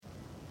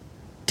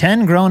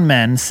10 grown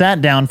men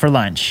sat down for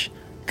lunch,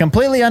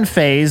 completely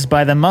unfazed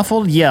by the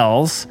muffled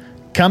yells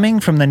coming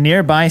from the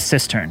nearby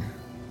cistern.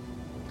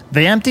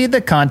 They emptied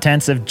the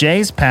contents of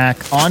Jay's pack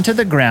onto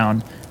the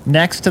ground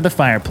next to the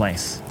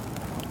fireplace.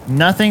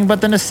 Nothing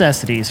but the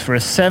necessities for a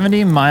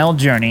 70-mile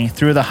journey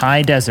through the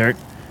high desert,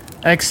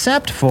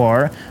 except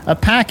for a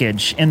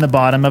package in the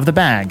bottom of the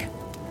bag.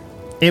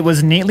 It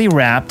was neatly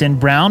wrapped in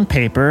brown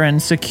paper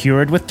and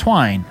secured with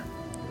twine.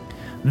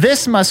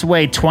 "This must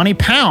weigh 20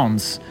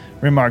 pounds,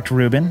 remarked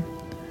Reuben,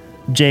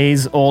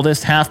 Jay's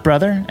oldest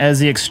half-brother,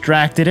 as he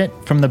extracted it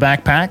from the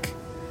backpack.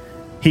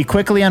 He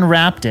quickly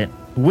unwrapped it,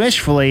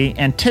 wishfully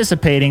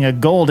anticipating a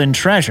golden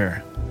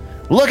treasure.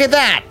 "Look at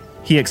that!"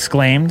 he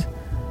exclaimed,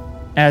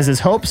 as his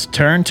hopes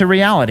turned to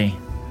reality.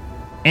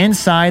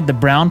 Inside the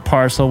brown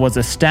parcel was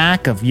a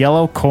stack of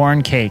yellow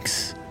corn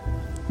cakes.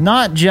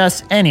 Not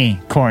just any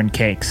corn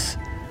cakes.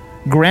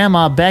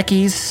 Grandma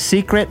Becky's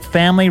secret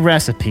family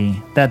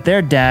recipe that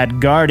their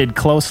dad guarded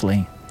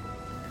closely.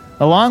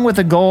 Along with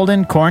the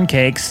golden corn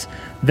cakes,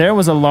 there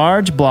was a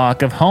large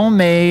block of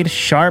homemade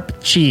sharp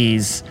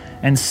cheese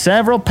and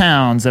several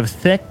pounds of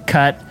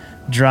thick-cut,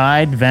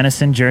 dried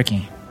venison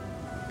jerky.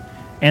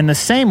 In the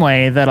same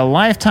way that a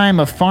lifetime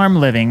of farm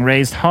living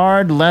raised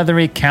hard,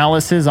 leathery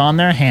calluses on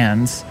their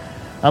hands,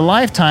 a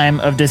lifetime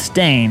of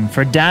disdain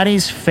for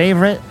Daddy's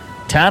favorite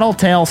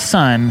tattletale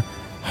son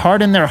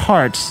hardened their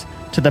hearts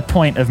to the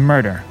point of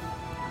murder.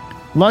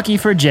 Lucky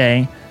for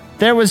Jay,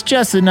 there was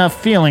just enough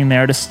feeling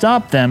there to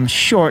stop them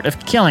short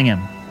of killing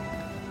him,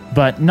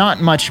 but not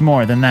much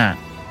more than that.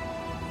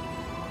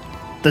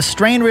 The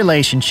strained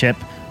relationship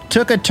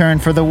took a turn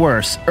for the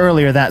worse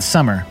earlier that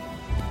summer.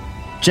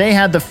 Jay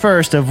had the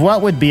first of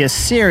what would be a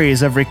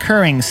series of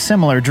recurring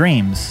similar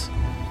dreams.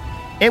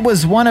 It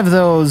was one of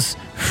those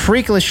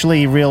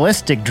freakishly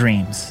realistic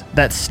dreams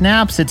that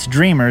snaps its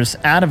dreamers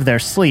out of their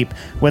sleep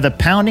with a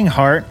pounding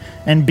heart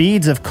and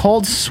beads of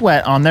cold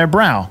sweat on their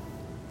brow.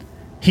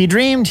 He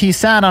dreamed he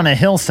sat on a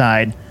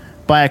hillside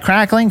by a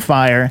crackling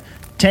fire,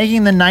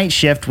 taking the night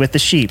shift with the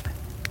sheep.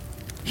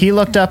 He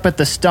looked up at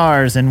the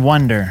stars in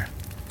wonder.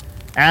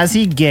 As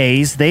he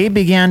gazed, they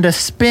began to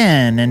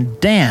spin and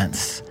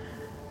dance.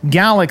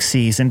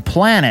 Galaxies and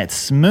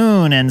planets,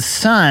 moon and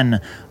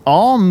sun,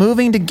 all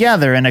moving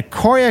together in a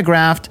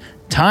choreographed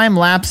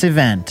time-lapse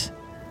event.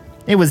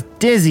 It was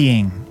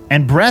dizzying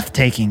and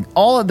breathtaking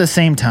all at the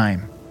same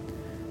time.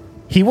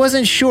 He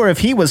wasn't sure if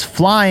he was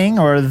flying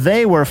or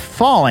they were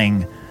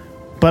falling,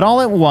 but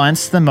all at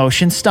once the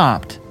motion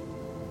stopped.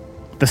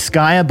 The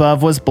sky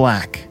above was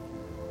black.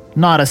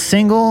 Not a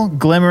single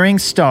glimmering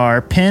star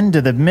pinned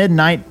to the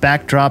midnight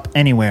backdrop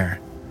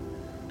anywhere.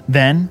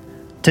 Then,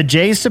 to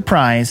Jay's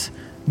surprise,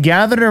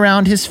 gathered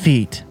around his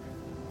feet,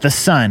 the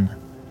sun,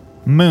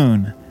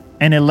 moon,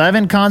 and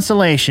 11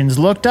 constellations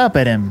looked up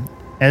at him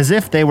as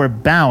if they were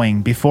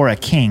bowing before a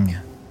king.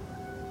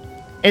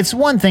 It's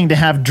one thing to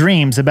have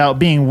dreams about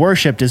being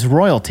worshipped as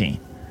royalty.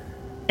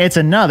 It's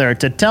another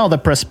to tell the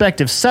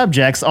prospective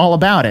subjects all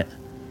about it.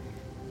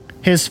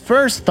 His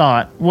first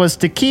thought was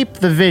to keep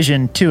the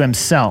vision to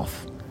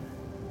himself.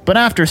 But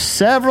after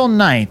several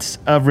nights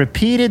of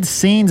repeated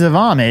scenes of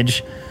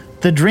homage,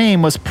 the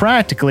dream was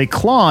practically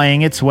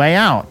clawing its way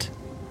out.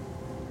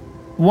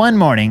 One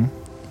morning,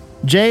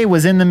 Jay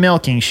was in the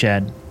milking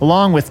shed,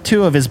 along with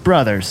 2 of his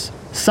brothers,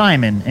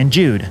 Simon and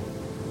Jude.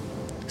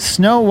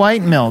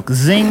 Snow-white milk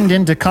zinged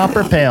into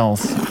copper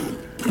pails.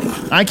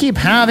 "I keep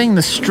having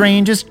the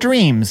strangest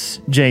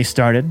dreams," Jay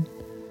started.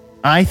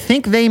 "I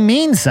think they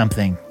mean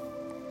something."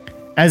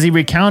 As he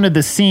recounted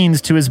the scenes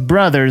to his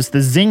brothers,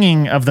 the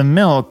zinging of the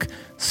milk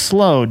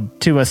slowed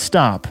to a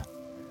stop.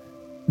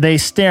 They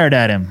stared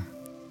at him.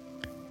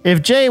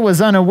 If Jay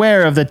was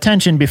unaware of the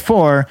tension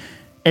before,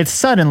 it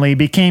suddenly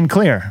became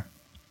clear.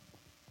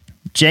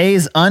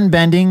 Jay's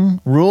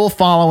unbending,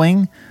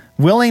 rule-following,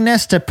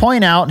 willingness to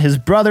point out his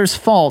brother's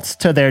faults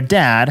to their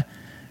dad,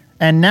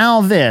 and now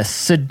this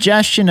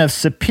suggestion of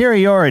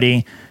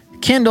superiority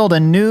kindled a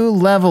new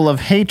level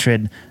of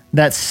hatred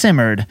that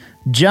simmered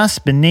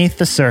just beneath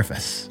the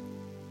surface.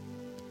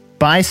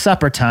 By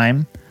supper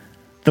time,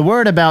 the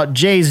word about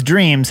Jay's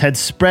dreams had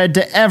spread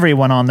to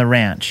everyone on the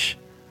ranch,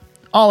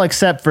 all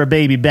except for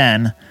baby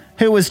Ben,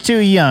 who was too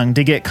young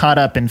to get caught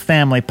up in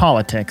family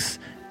politics,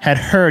 had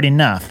heard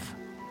enough.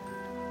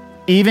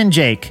 Even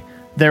Jake,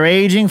 their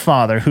aging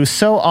father, who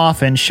so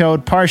often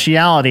showed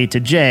partiality to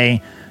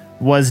Jay,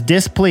 was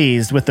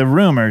displeased with the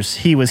rumors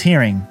he was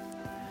hearing.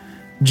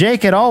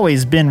 Jake had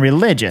always been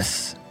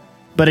religious,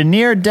 but a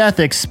near-death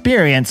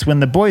experience when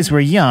the boys were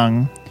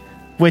young,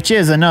 which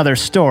is another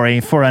story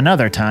for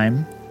another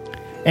time,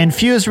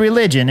 infused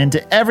religion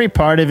into every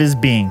part of his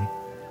being.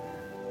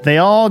 They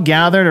all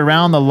gathered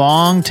around the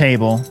long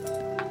table,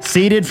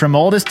 seated from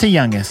oldest to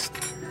youngest.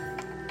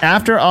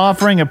 After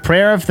offering a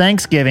prayer of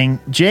thanksgiving,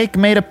 Jake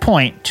made a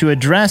point to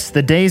address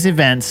the day's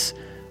events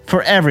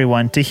for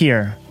everyone to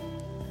hear.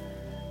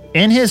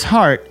 In his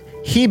heart,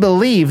 he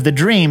believed the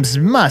dreams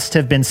must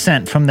have been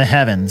sent from the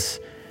heavens,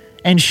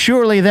 and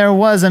surely there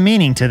was a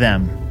meaning to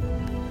them.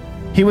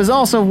 He was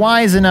also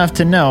wise enough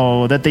to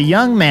know that the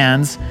young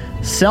man's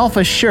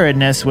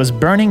self-assuredness was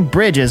burning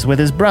bridges with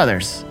his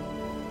brothers.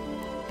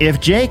 If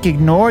Jake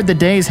ignored the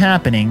day's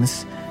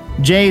happenings,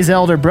 Jay's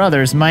elder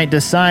brothers might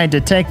decide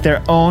to take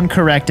their own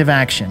corrective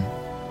action.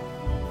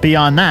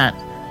 Beyond that,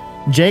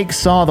 Jake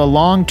saw the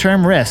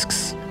long-term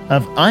risks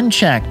of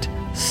unchecked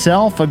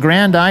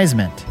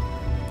self-aggrandizement,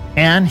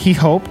 and he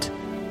hoped,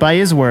 by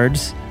his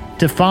words,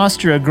 to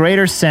foster a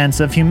greater sense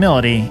of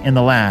humility in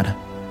the lad.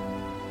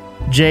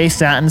 Jay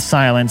sat in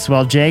silence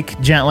while Jake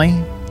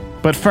gently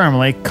but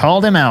firmly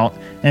called him out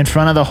in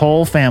front of the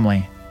whole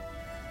family.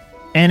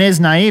 In his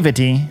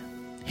naivety,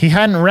 he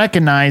hadn't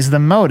recognized the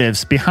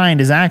motives behind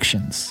his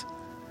actions.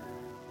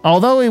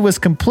 Although he was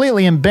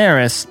completely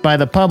embarrassed by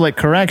the public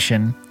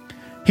correction,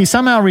 he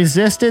somehow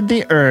resisted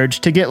the urge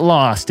to get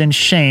lost in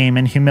shame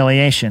and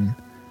humiliation.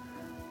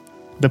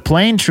 The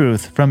plain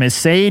truth from his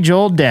sage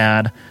old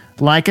dad,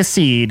 like a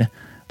seed,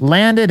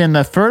 landed in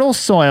the fertile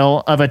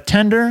soil of a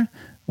tender,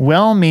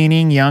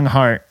 well-meaning young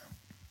heart.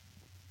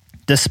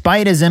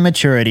 Despite his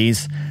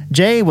immaturities,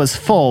 Jay was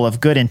full of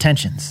good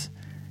intentions.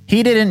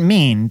 He didn't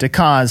mean to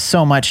cause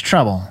so much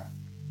trouble.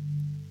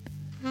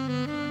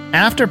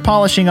 After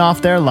polishing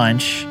off their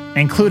lunch,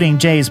 including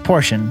Jay's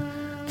portion,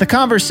 the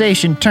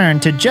conversation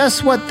turned to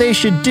just what they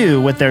should do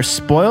with their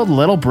spoiled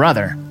little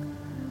brother.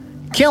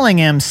 Killing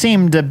him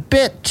seemed a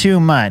bit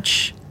too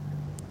much.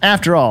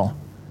 After all,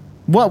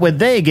 what would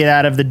they get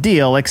out of the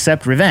deal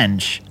except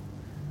revenge?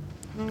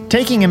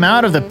 Taking him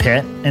out of the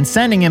pit and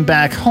sending him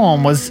back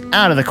home was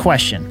out of the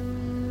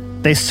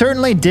question. They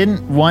certainly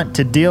didn't want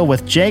to deal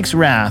with Jake's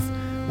wrath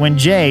when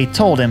Jay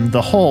told him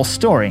the whole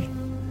story.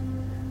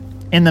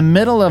 In the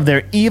middle of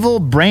their evil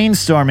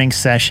brainstorming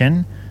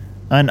session,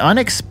 an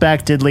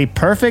unexpectedly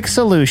perfect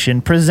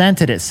solution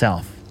presented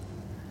itself.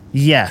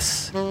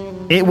 Yes,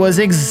 it was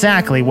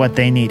exactly what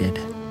they needed.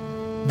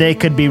 They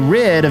could be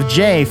rid of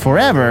Jay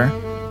forever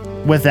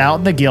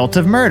without the guilt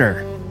of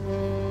murder.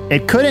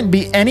 It couldn't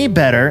be any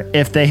better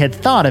if they had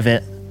thought of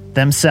it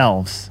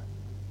themselves.